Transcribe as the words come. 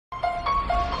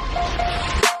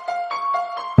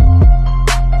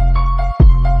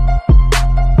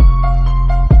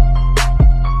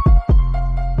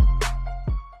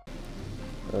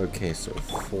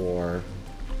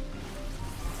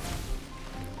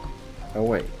Oh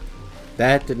wait,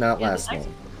 that did not Yeah, last long.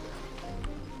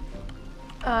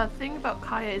 Thing about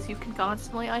Kaya is you can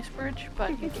constantly ice bridge,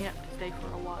 but you can't stay for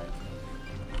a while.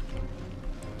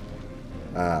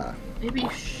 Ah. Maybe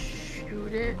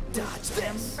shoot it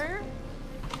with Amber?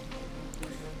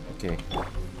 Okay.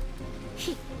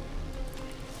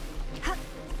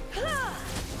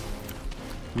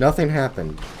 Nothing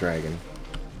happened, dragon.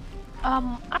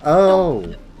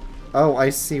 Oh! Oh, I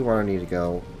see where I need to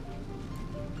go.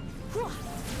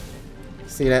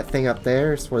 See that thing up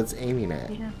there? It's what it's aiming at.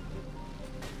 Yeah.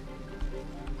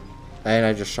 And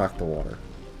I just shocked the water.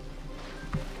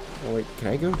 Oh, wait, can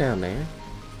I go down there?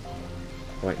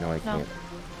 Wait, no, I can't.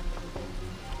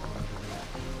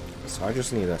 So I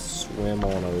just need to swim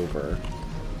on over.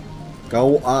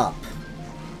 Go up!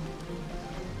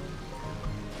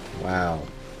 Wow.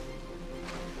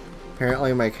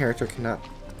 Apparently my character cannot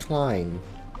climb.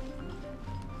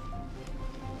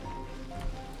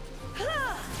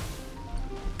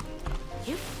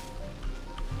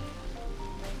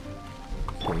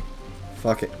 Okay.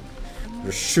 Fuck it.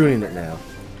 We're shooting it now.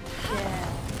 Yeah.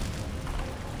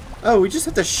 Oh, we just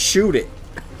have to shoot it.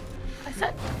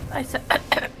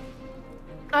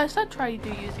 I said try to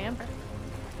use Amber.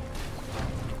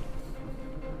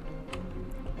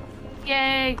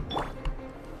 Yay!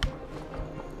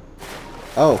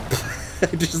 Oh,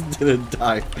 I just didn't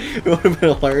die. It would have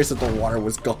been hilarious if the water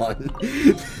was gone.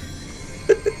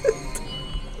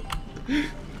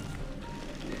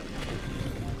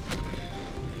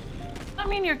 I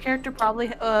mean, your character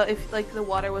probably, if like the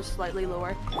water was slightly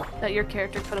lower, that your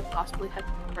character could have possibly had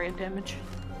brain damage.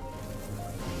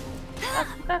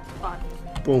 That's fun.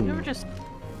 Boom. You ever just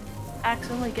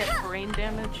accidentally get brain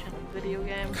damage in a video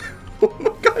game? Oh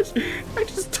my gosh, I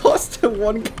just tossed a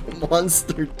one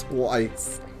monster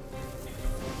twice.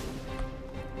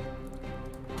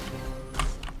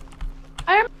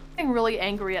 I'm getting really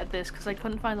angry at this because I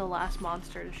couldn't find the last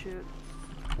monster to shoot.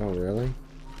 Oh, really?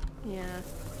 Yeah.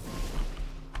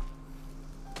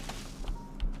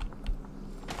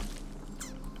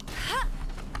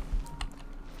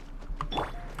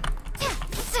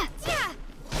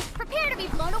 Prepare to be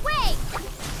blown away!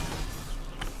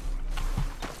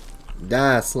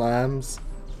 Die, slimes.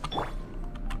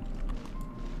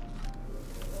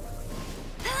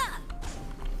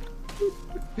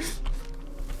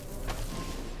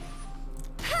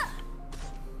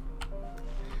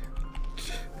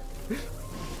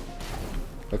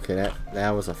 Okay,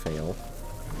 that was a fail.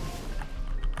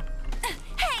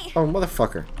 Hey! Oh,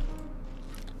 motherfucker.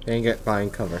 Didn't get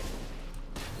behind cover.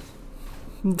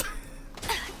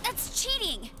 That's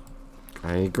cheating!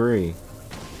 I agree.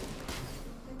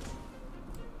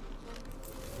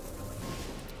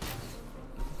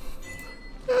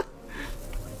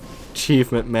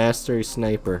 Achievement Mastery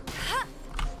Sniper.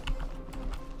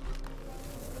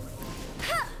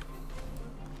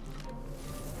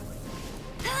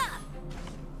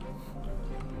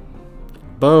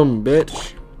 Boom,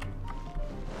 bitch.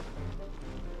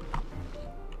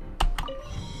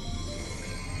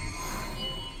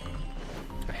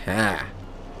 Aha.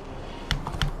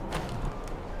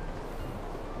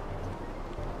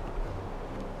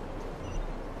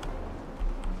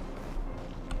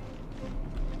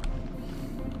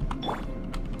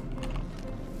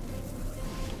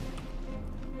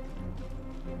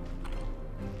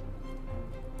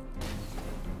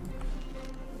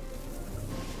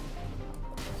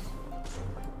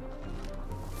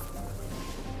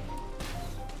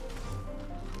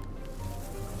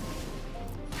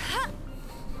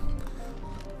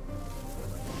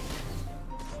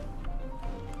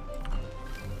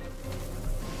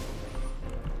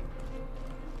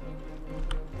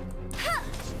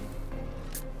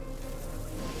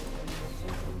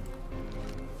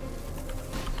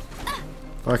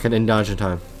 Fuck it, in dodging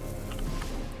time.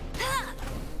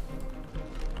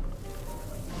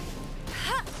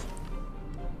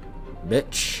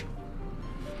 Bitch.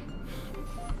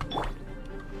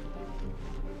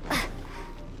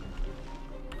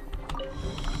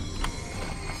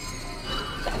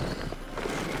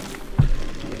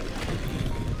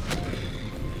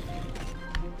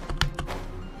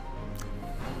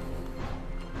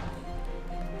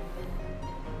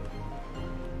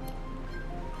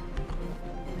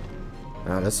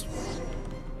 This.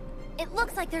 It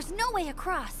looks like there's no way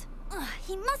across. Ugh,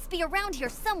 he must be around here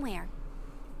somewhere.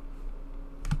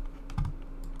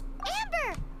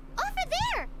 Amber! Over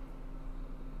there!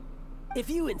 If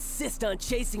you insist on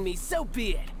chasing me, so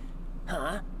be it.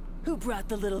 Huh? Who brought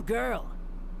the little girl?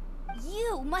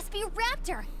 You must be a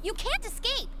raptor. You can't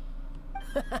escape.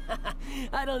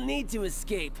 I don't need to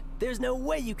escape. There's no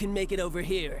way you can make it over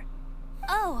here.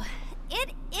 Oh,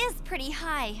 it is pretty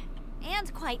high.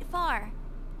 And quite far.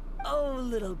 Oh,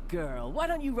 little girl, why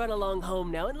don't you run along home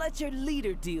now and let your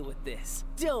leader deal with this?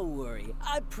 Don't worry,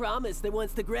 I promise that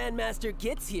once the Grandmaster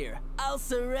gets here, I'll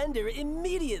surrender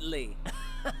immediately.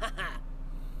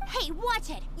 Hey, watch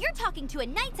it! You're talking to a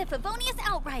Knights of Favonius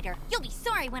outrider. You'll be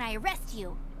sorry when I arrest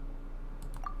you.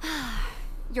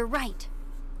 You're right.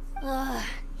 Ugh,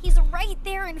 he's right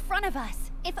there in front of us.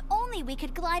 If only we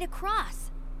could glide across.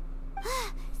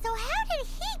 So how did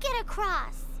he get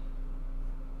across?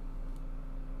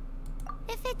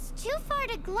 If it's too far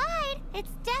to glide,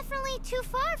 it's definitely too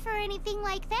far for anything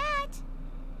like that.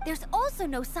 There's also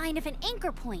no sign of an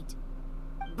anchor point.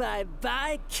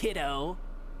 Bye-bye, kiddo.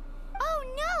 Oh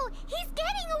no, he's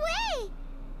getting away!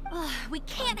 Ugh, we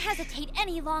can't hesitate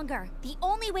any longer. The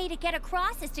only way to get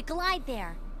across is to glide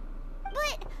there.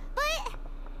 But...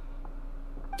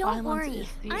 Don't Violence worry, is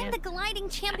the I'm the gliding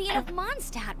champion of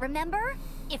Mondstadt, remember?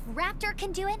 If Raptor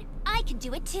can do it, I can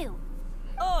do it too.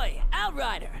 Oi,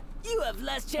 Outrider! You have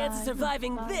less chance of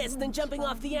surviving this than jumping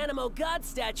off the Animo God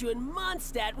statue in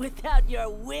Mondstadt without your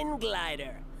wind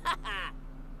glider. Haha!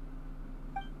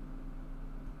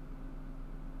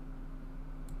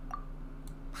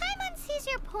 Paimon sees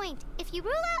your point. If you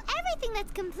rule out everything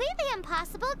that's completely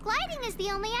impossible, gliding is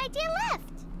the only idea left.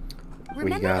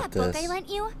 Remember got that book this. I lent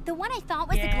you? The one I thought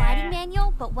was the Yeah. gliding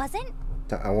manual, but wasn't?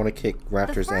 I want to kick The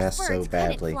Raptor's first ass birds so couldn't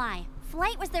badly. fly.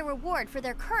 Flight was their reward for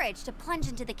their courage to plunge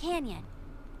into the canyon.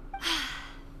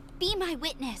 Be my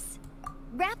witness.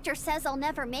 Raptor says I'll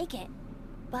never make it.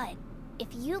 But if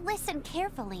you listen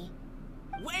carefully...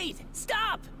 Wait!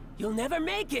 Stop! You'll never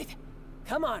make it!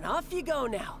 Come on, off you go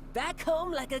now. Back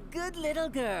home like a good little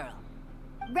girl.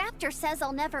 Raptor says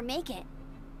I'll never make it.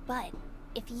 But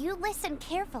if you listen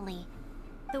carefully,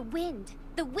 the wind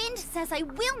says I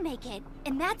will make it,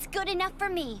 and that's good enough for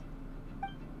me.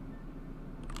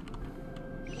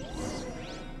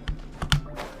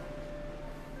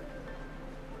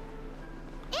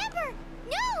 Amber,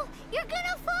 no! You're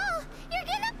gonna fall! You're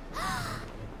gonna...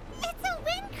 It's a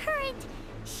wind current!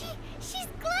 She's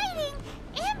gliding!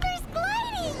 Amber's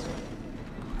gliding!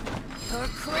 You're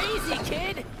crazy,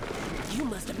 kid! You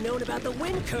must have known about the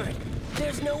wind current.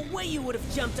 There's no way you would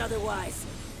have jumped otherwise.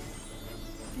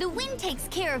 The wind takes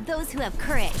care of those who have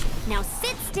courage. Now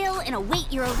sit still and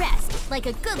await your arrest, like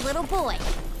a good little boy.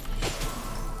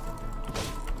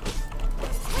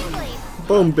 Windblade!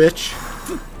 Boom, bitch.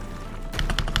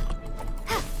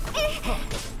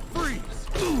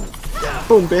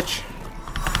 Boom, bitch.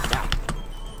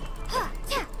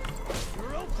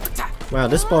 Wow,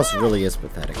 this boss really is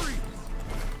pathetic.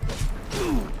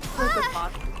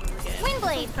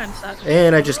 Windblade! Kind of sucks.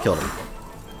 And I just killed him.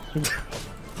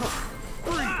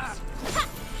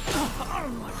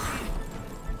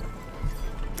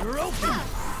 You're open.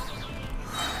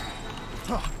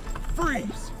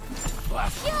 Freeze.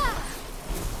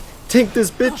 Take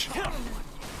this, bitch.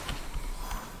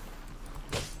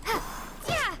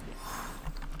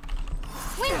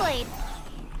 Windblade!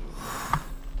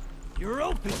 You're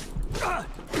open.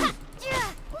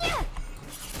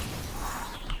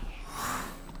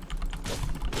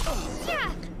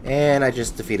 And I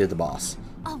just defeated the boss.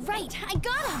 All right, I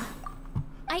got him.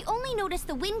 I only noticed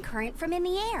the wind current from in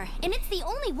the air, and it's the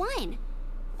only one.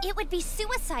 It would be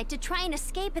suicide to try and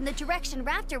escape in the direction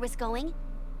Raptor was going.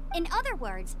 In other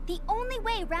words, the only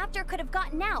way Raptor could have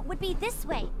gotten out would be this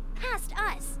way, past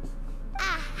us.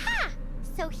 Aha!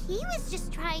 So he was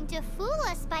just trying to fool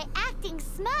us by acting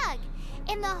smug,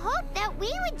 in the hope that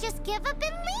we would just give up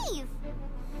and leave.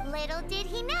 Little did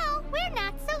he know, we're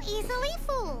not so easily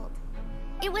fooled.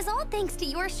 It was all thanks to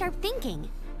your sharp thinking.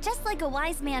 Just like a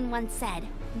wise man once said,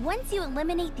 once you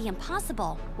eliminate the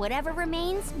impossible, whatever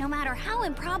remains, no matter how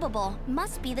improbable,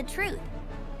 must be the truth.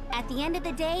 At the end of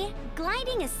the day,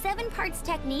 gliding is 7 parts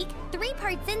technique, 3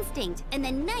 parts instinct, and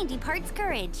then 90 parts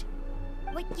courage.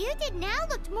 What you did now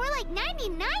looked more like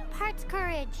 99 parts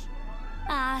courage.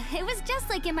 It was just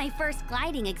like in my first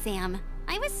gliding exam.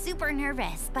 I was super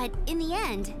nervous, but in the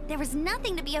end, there was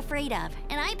nothing to be afraid of,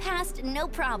 and I passed no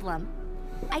problem.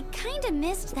 I kinda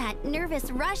missed that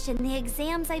nervous rush in the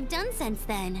exams I've done since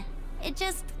then. It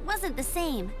just wasn't the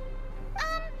same.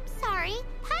 Sorry.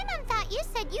 Paimon thought you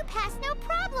said you passed no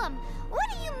problem. What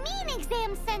do you mean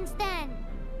exam since then?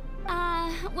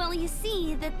 Well, you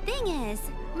see, the thing is,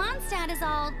 Mondstadt is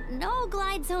all no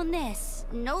glide zone this,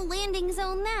 no landing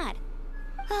zone that.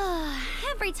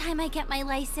 Every time I get my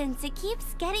license, it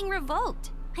keeps getting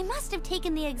revoked. I must have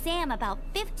taken the exam about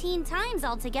 15 times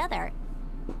altogether.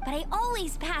 But I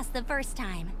always pass the first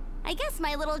time. I guess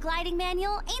my little gliding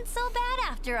manual ain't so bad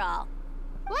after all.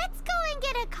 Let's go and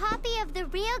get a copy of the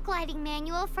real gliding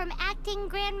manual from Acting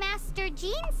Grandmaster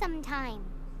Jean sometime.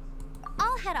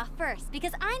 I'll head off first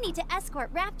because I need to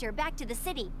escort Raptor back to the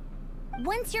city.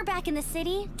 Once you're back in the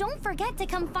city, don't forget to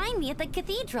come find me at the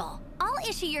cathedral. I'll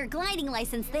issue your gliding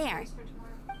license there.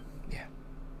 Yeah.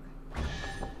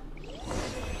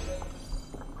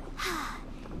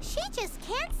 She just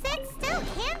can't sit still,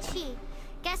 can she?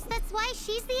 Guess that's why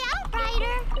she's the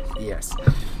Outrider. Yes.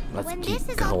 Let's When keep this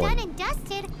is going. all done and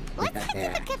dusted, let's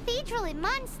head to the cathedral in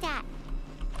Mondstadt.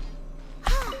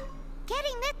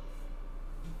 Getting this.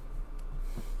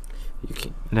 You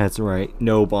can, that's right.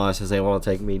 No boss is able to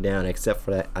take me down except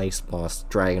for that ice boss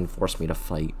Dragon forced me to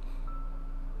fight.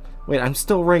 Wait, I'm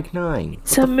still rank 9.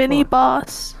 It's a mini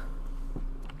boss.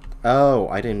 Oh,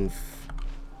 I didn't.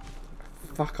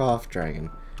 Fuck off, Dragon.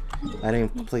 I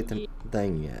didn't complete the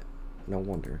thing yet. No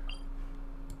wonder.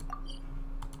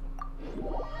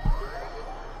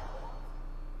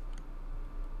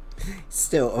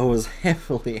 Still, I was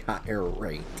heavily higher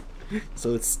ranked,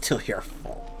 so it's still your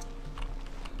fault.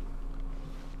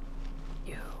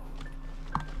 You.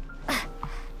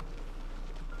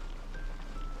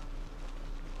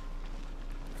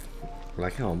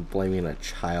 Like how I'm blaming a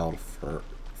child for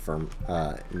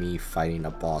me fighting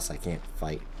a boss I can't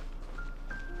fight.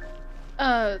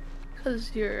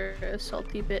 Cause you're a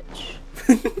salty bitch.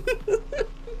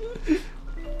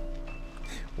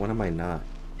 When am I not?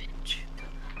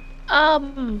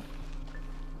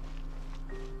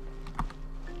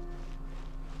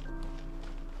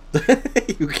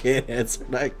 You can't answer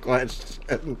that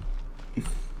question.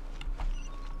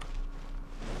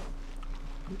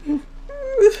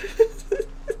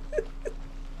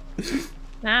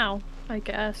 Now, I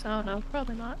guess. I don't know.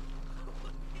 Probably not.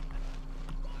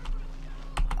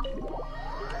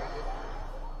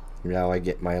 Now I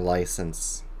get my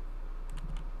license.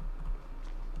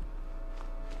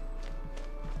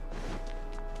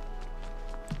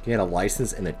 Get a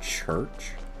license in a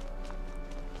church?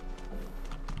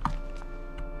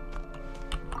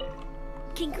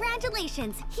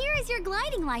 Congratulations! Here is your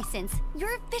gliding license.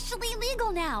 You're officially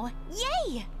legal now.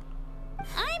 Yay!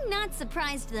 I'm not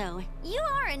surprised though. You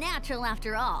are a natural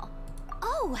after all.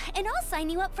 Oh, and I'll sign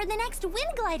you up for the next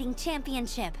wind gliding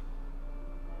championship.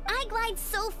 I glide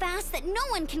so fast that no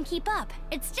one can keep up.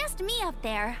 It's just me up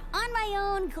there, on my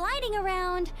own, gliding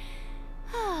around.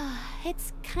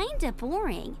 It's kinda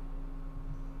boring.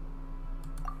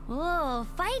 Whoa,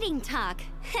 fighting talk.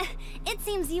 It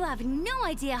seems you have no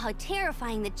idea how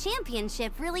terrifying the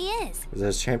championship really is. Is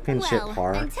this championship Well,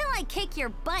 hard? until I kick your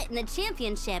butt in the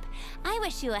championship, I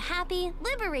wish you a happy,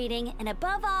 liberating, and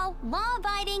above all,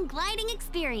 law-abiding gliding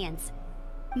experience.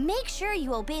 Make sure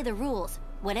you obey the rules.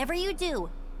 Whatever you do,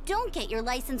 don't get your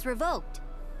license revoked.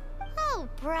 Oh,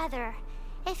 brother.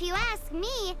 If you ask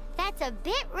me, that's a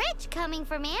bit rich coming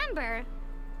from Amber.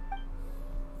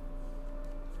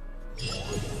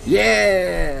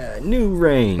 Yeah! New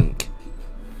rank!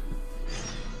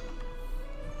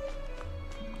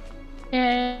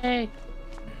 Yay!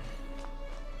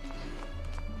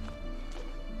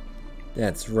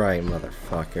 That's right,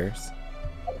 motherfuckers.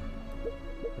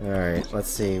 Alright, let's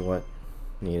see what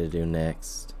I need to do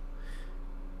next.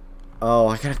 Oh,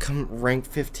 I gotta come rank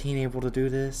 15 able to do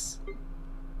this?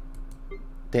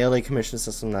 Daily commission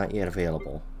system not yet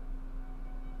available.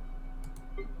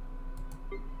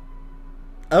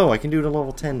 Oh, I can do it at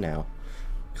level 10 now.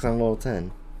 Because I'm level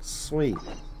 10. Sweet.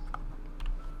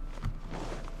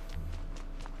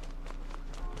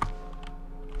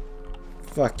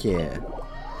 Fuck yeah.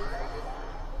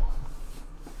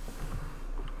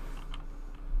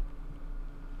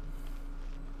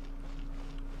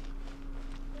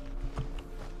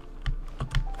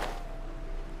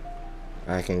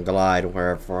 I can glide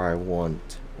wherever I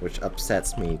want, which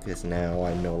upsets me because now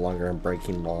I'm no longer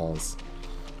breaking laws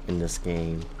in this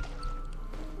game.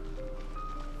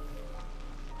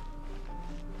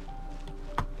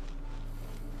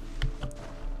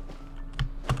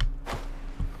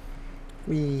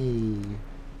 Whee!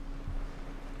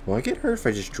 Will I get hurt if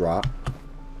I just drop?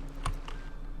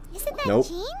 Isn't that Nope.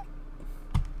 Jean?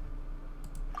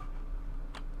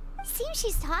 Seems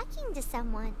she's talking to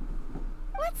someone.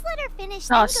 Let's let her finish,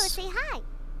 then go Us. say hi.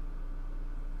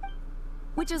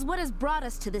 Which is what has brought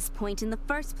us to this point in the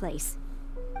first place.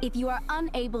 If you are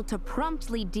unable to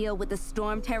promptly deal with the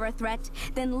Storm Terror threat,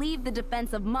 then leave the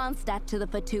defense of Mondstadt to the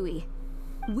Fatui.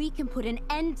 We can put an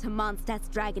end to Mondstadt's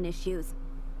dragon issues.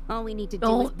 All we need to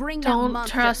do is bring that Don't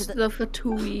monster trust to the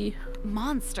Fatui.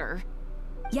 monster.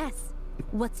 Yes.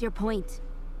 What's your point?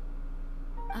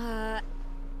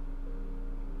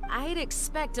 I'd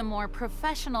expect a more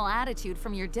professional attitude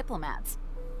from your diplomats.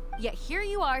 Yet here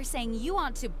you are saying you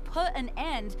want to put an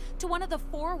end to one of the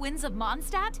 4 winds of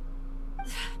Mondstadt?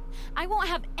 I won't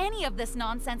have any of this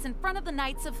nonsense in front of the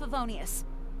Knights of Favonius.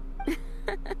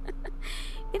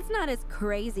 It's not as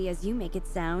crazy as you make it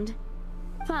sound.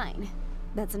 Fine.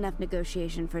 That's enough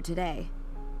negotiation for today.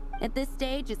 At this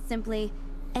stage, it's simply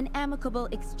an amicable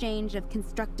exchange of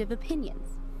constructive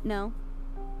opinions. No?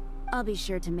 I'll be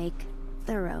sure to make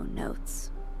thorough notes.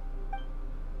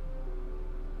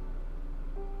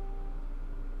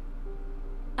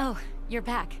 Oh, you're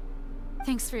back.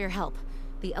 Thanks for your help.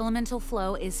 The elemental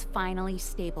flow is finally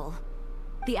stable.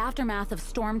 The aftermath of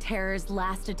Storm Terror's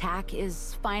last attack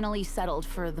is finally settled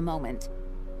for the moment.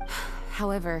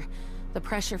 However, the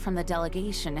pressure from the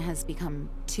delegation has become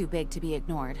too big to be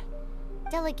ignored.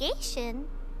 Delegation?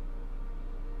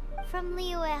 From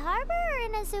Liyue Harbor or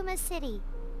Inazuma City?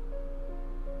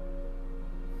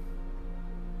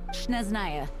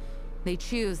 Snezhnaya. They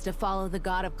choose to follow the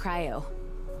god of Cryo.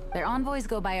 Their envoys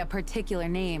go by a particular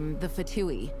name, the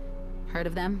Fatui. Heard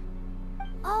of them?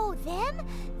 Oh, them?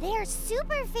 They're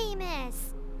super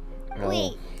famous! Oh.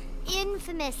 Wait,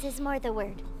 infamous is more the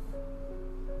word.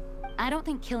 I don't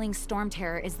think killing Storm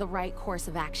Terror is the right course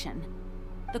of action.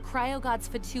 The Cryo Gods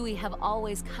Fatui have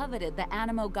always coveted the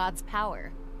Animo God's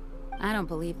power. I don't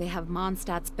believe they have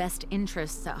Mondstadt's best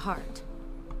interests at heart.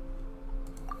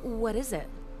 What is it?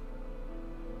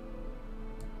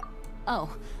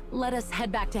 Oh, let us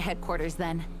head back to headquarters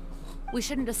then. We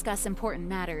shouldn't discuss important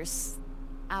matters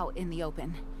out in the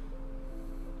open.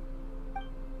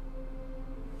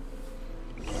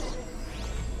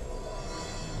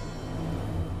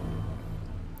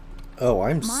 Oh,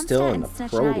 I'm still in the Mondstadt and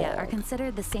prologue. Snezhnaya are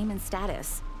considered the same in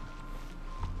status.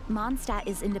 Mondstadt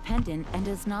is independent and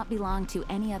does not belong to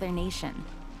any other nation.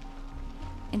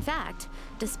 In fact,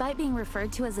 despite being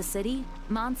referred to as a city,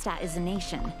 Mondstadt is a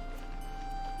nation.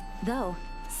 Though,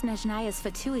 Snezhnaya's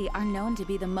Fatui are known to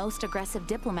be the most aggressive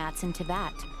diplomats in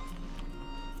Tibet.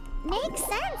 Makes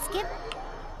sense,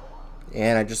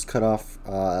 And I just cut off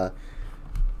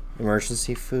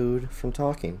emergency food from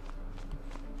talking.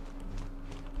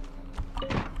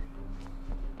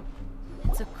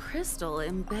 It's a crystal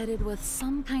embedded with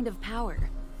some kind of power.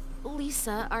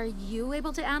 Lisa, are you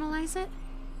able to analyze it?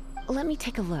 Let me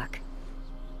take a look.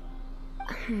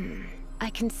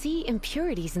 I can see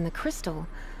impurities in the crystal,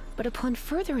 but upon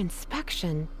further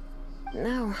inspection...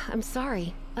 No, I'm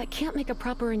sorry. I can't make a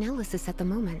proper analysis at the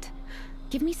moment.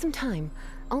 Give me some time.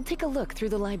 I'll take a look through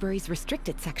the library's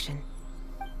restricted section.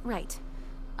 Right.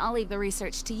 I'll leave the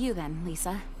research to you then,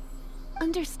 Lisa.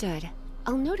 Understood.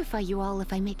 I'll notify you all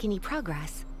if I make any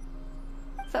progress.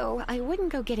 Though, I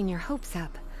wouldn't go getting your hopes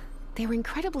up. They're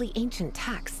incredibly ancient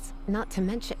texts, not to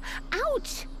mention...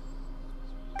 Ouch!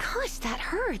 Gosh, that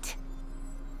hurt!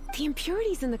 The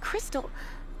impurities in the crystal...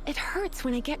 It hurts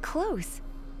when I get close.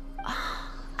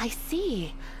 Ah, I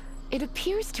see. It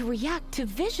appears to react to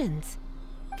visions.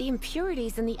 The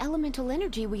impurities and the elemental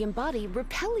energy we embody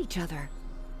repel each other.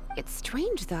 It's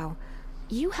strange, though.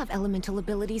 You have elemental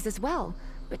abilities as well,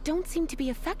 but don't seem to be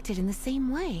affected in the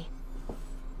same way.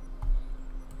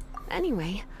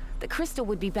 Anyway, the crystal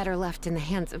would be better left in the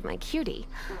hands of my cutie.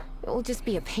 It will just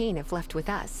be a pain if left with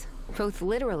us, both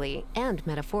literally and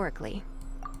metaphorically.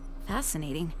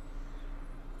 Fascinating.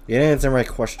 You didn't answer my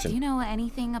Do question. you know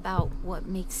anything about what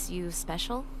makes you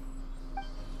special?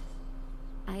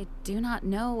 I do not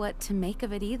know what to make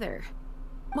of it either.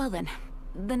 Well then,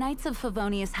 the Knights of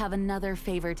Favonius have another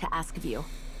favor to ask of you.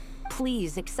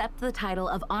 Please accept the title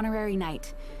of Honorary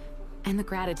Knight, and the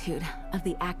gratitude of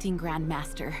the Acting Grand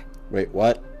Master. Wait,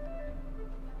 what?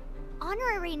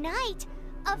 Honorary Knight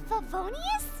of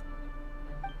Favonius?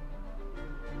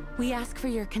 We ask for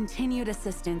your continued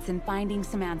assistance in finding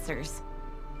some answers.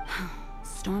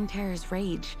 Storm Terror's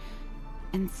rage,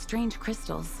 and strange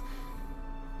crystals.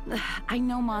 I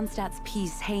know Mondstadt's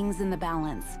peace hangs in the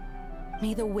balance.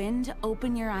 May the wind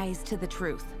open your eyes to the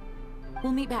truth.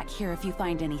 We'll meet back here if you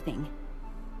find anything.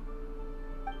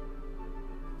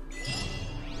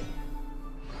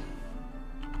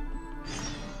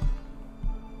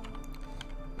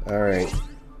 Alright.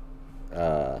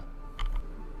 Can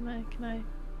I?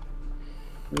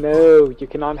 No, you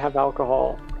cannot have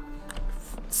alcohol.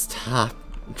 Stop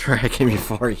dragging me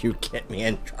before you get me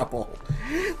in trouble.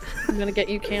 I'm gonna get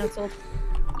you canceled.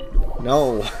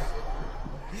 No.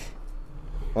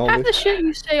 Oh, Half the shit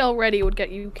you say already would get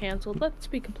you canceled. Let's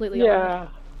be completely honest. Yeah.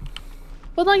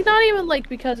 But like, not even like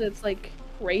because it's like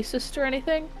racist or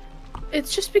anything.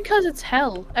 It's just because it's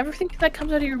hell. Everything that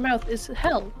comes out of your mouth is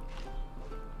hell.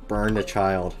 burn the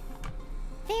child.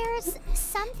 There's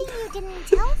something you didn't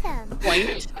tell them.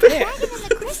 Point. The dragon and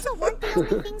the crystal weren't the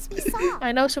only things we saw.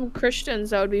 I know some Christians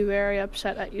that would be very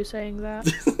upset at you saying that.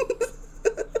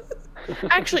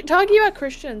 Actually, talking about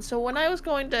Christians, so when I was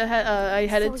going to, I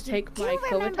headed to take my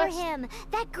COVID test. Him,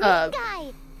 that green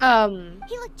guy.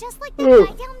 He looked just like that guy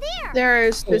down there.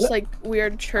 There's this like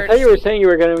weird church. I thought you were saying you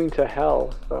were going to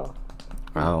hell. So.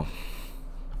 Wow.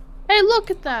 Hey,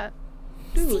 look at that,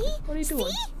 dude. See? What are you doing?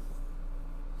 See?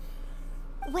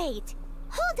 Wait,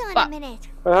 hold on a minute.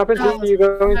 What happened to you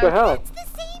going to hell? That's the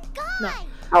same guy. No.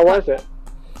 How was it?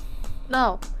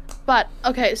 No, but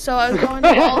okay. So I was going to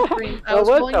Walgreens.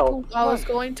 I was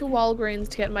going to Walgreens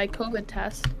to get my COVID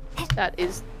test. That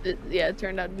is, yeah, it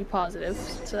turned out to be positive,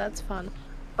 so that's fun.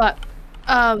 But,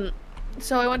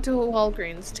 so I went to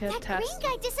Walgreens to get a test,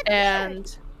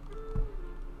 and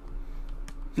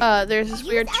there's this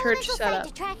weird church setup.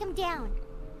 To track him down.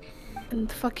 And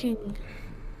fucking.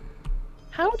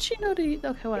 How would she know to?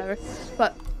 Okay, whatever.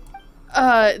 But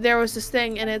there was this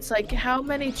thing, and it's like, how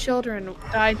many children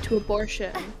died to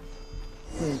abortion?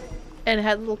 And it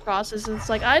had little crosses, and it's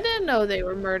like, I didn't know they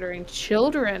were murdering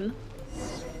children.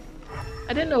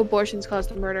 I didn't know abortions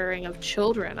caused the murdering of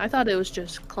children. I thought it was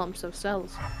just clumps of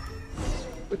cells,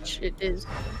 which it is.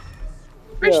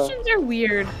 Christians are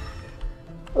weird.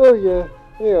 Oh yeah,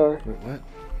 they are. Wait, what?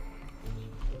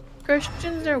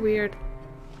 Christians are weird.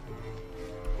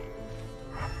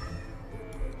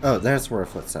 Oh, that's where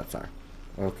footsteps are.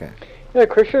 Okay. Yeah,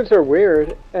 Christians are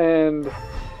weird, and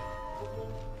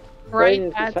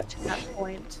Right at that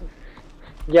point.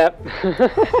 Yep.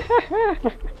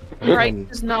 Right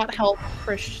does not help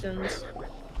Christians.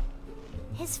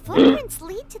 His footprints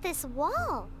lead to this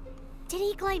wall. Did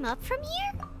he climb up from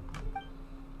here?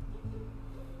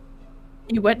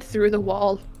 He went through the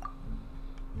wall.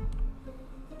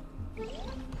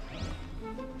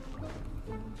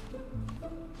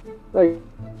 Like,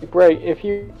 right, if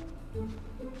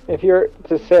you're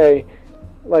to say,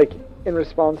 like, in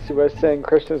response to us saying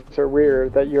Christians are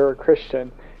weird, that you're a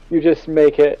Christian, you just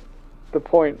make it the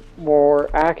point more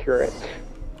accurate.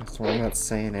 That's why I'm not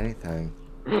saying anything.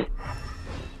 Yeah.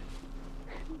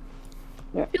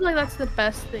 I feel like that's the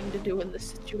best thing to do in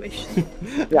this situation.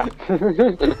 Yeah.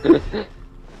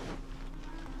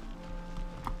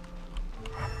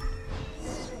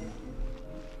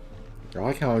 I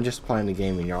like how I'm just playing the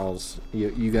game and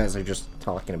you guys are just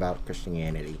talking about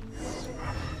Christianity.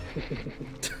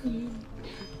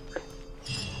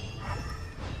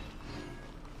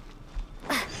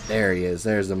 There he is.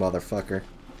 There's the motherfucker.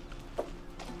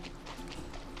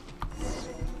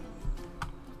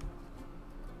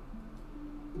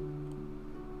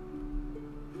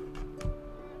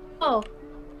 Oh.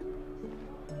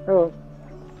 Hello.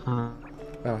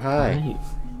 Oh, hi.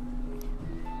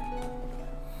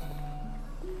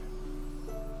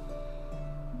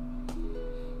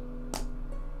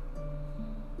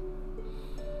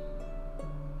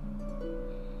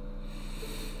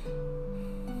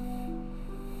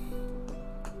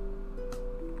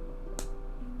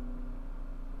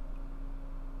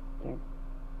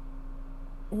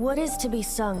 What is to be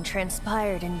sung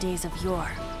transpired in days of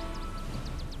yore,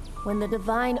 when the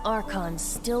divine archons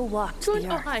still walked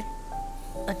the earth.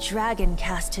 A dragon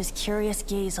cast his curious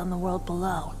gaze on the world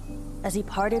below, as he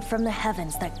parted from the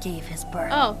heavens that gave his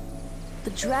birth. Oh.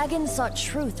 The dragon sought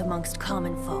truth amongst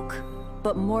common folk,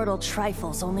 but mortal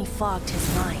trifles only fogged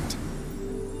his mind.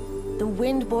 The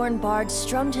wind-born bard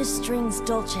strummed his strings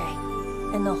dulce,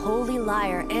 and the holy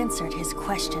lyre answered his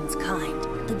questions kind.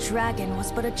 The dragon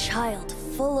was but a child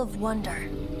full of wonder,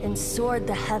 and soared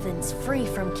the heavens free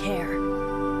from care.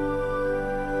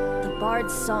 The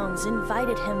bard's songs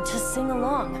invited him to sing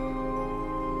along,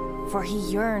 for he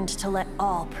yearned to let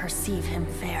all perceive him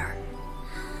fair.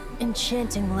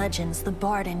 Enchanting legends the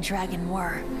bard and dragon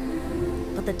were,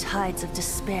 but the tides of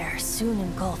despair soon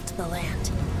engulfed the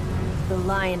land. The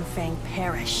lion fang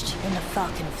perished, and the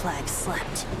falcon flag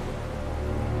slept,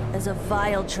 as a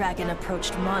vile dragon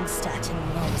approached Mondstadt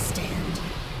in lone stand.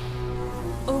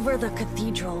 Over the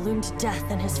cathedral loomed death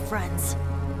and his friends.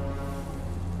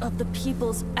 Of the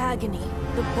people's agony,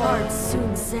 the bards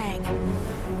soon sang.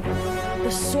 The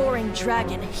soaring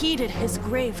dragon heeded his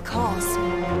grave calls,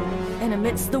 and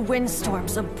amidst the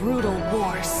windstorms a brutal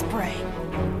war sprang.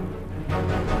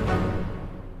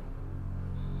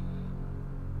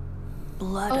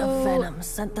 Blood of venom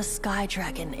sent the sky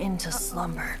dragon into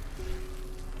slumber,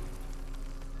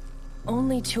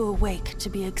 only to awake to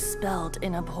be expelled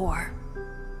in abhor.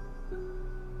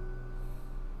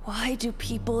 Why do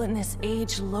people in this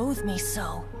age loathe me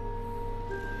so?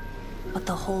 But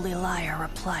the holy lyre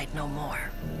replied no more.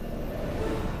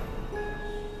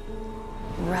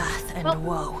 Wrath and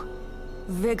woe.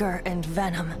 Vigor and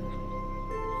venom.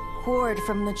 Poured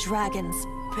from the dragon's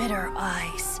bitter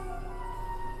eyes.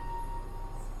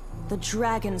 The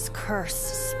dragon's curse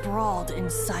sprawled in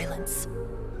silence.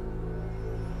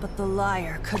 But the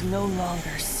liar could no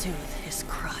longer soothe his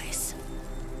cries.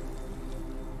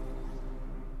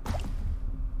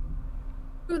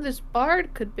 Who this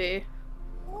bard could be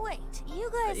Wait, you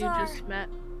that guys you are... just met.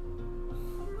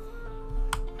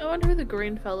 I wonder who the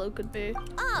green fellow could be.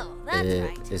 Oh, that's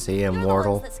right. Is he You're the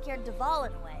immortal? ones that scared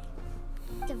Dvalin away.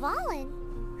 Dvalin?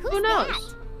 Who's Who knows?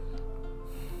 that?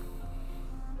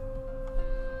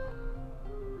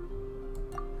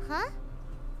 Huh?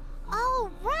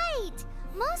 Oh, right!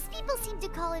 Most people seem to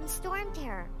call him Storm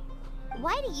Terror.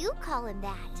 Why do you call him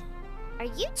that? Are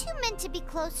you two meant to be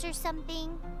close or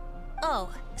something? Oh,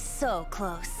 so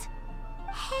close.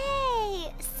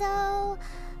 Hey, so...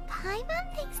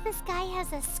 Paimon thinks this guy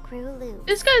has a screw loose.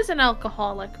 This guy's an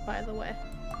alcoholic, by the way.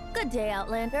 Good day,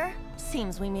 Outlander.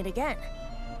 Seems we meet again.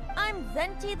 I'm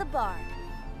Venti the Bard.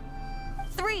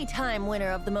 3-time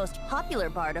winner of the most popular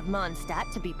bard of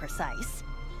Mondstadt, to be precise.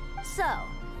 So,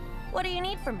 what do you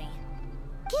need from me?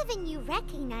 Given you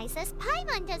recognize us,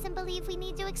 Paimon doesn't believe we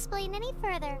need to explain any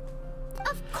further.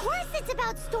 Of course it's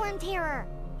about Storm Terror!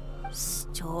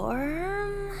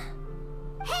 Storm?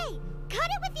 Hey! Cut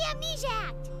it with the Amnesia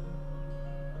Act!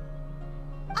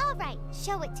 Alright,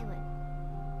 show it to him.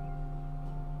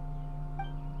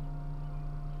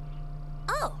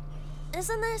 Oh,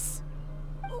 isn't this...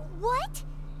 What?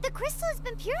 The crystal has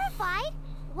been purified?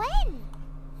 When?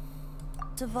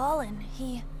 Dvalin,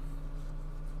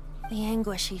 the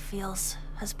anguish he feels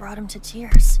has brought him to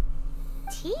tears.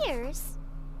 Tears?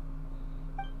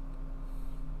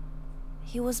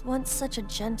 He was once such a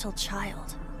gentle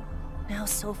child, now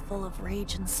so full of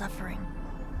rage and suffering.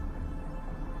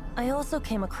 I also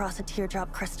came across a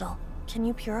teardrop crystal. Can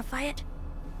you purify it?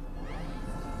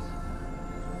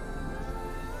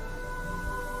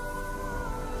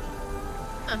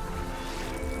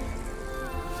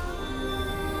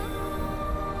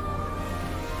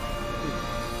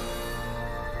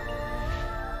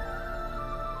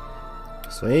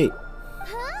 Sweet.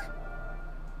 Huh?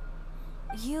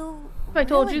 You If I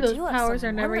told really you those do have powers some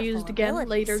are never wonderful used again abilities.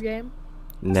 later game.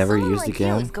 Never Someone used like you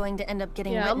again? is going to end up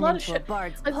getting Yeah, a written lot of into shit. a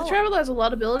bard's Like the poem. Traveler has a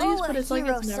lot of abilities, Oh, but a it's like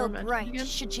hero it's never so mentioned bright, again.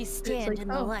 should she stand like, in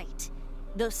the oh. light?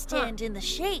 Though stand in the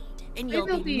shade, and Maybe you'll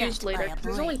it'll be be met used by later. a 'Cause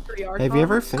there's only blade. 3 archons. Have you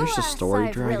ever finished the Alas, story,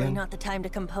 I've really Dragon? not the time to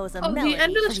compose a Oh, melody the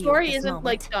end of the for you story at this isn't moment.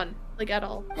 like done, like at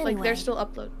all. Like Anyway, they're still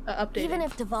updating. Even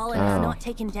if Dvalin Oh. is not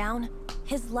taken down,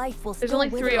 his life will There's still only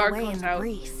wither 3 away archons in the out.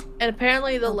 breeze. And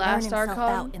apparently the He'll burn last himself archon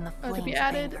out in the to flames be of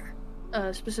added,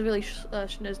 anger. specifically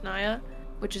Shniznaya,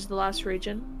 which is the last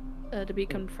region to be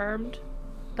confirmed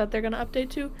that they're gonna update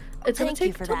to. It's gonna Thank you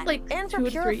take for till, that, like and for 2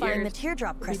 to 3 purifying the years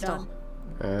teardrop to be crystal.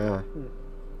 done.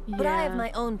 But I have Yeah.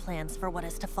 my own plans for what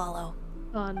is to follow.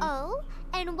 Fun. Oh?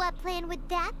 And what plan would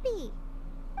that be?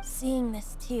 Seeing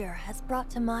this tear has brought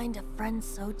to mind a friend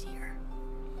so dear.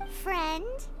 Friend?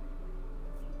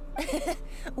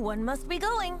 One must be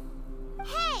going.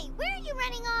 Hey, where are you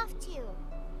running off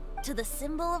to? To the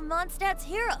symbol of Mondstadt's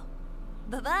hero.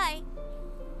 Bye-bye.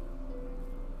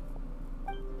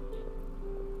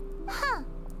 Huh.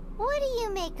 What do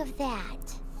you make of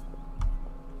that?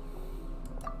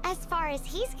 As far as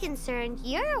he's concerned,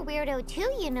 you're a weirdo too,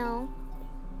 you know.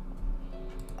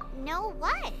 Know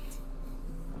what?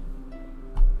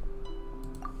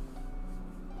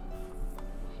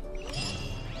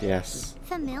 Yes.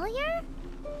 Familiar?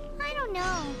 I don't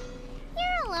know.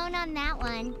 You're alone on that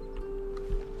one.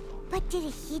 But did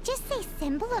he just say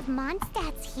symbol of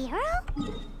Mondstadt's hero?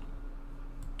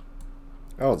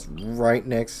 Oh, it's right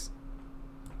next.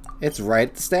 It's right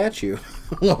at the statue.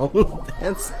 Well,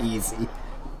 that's easy.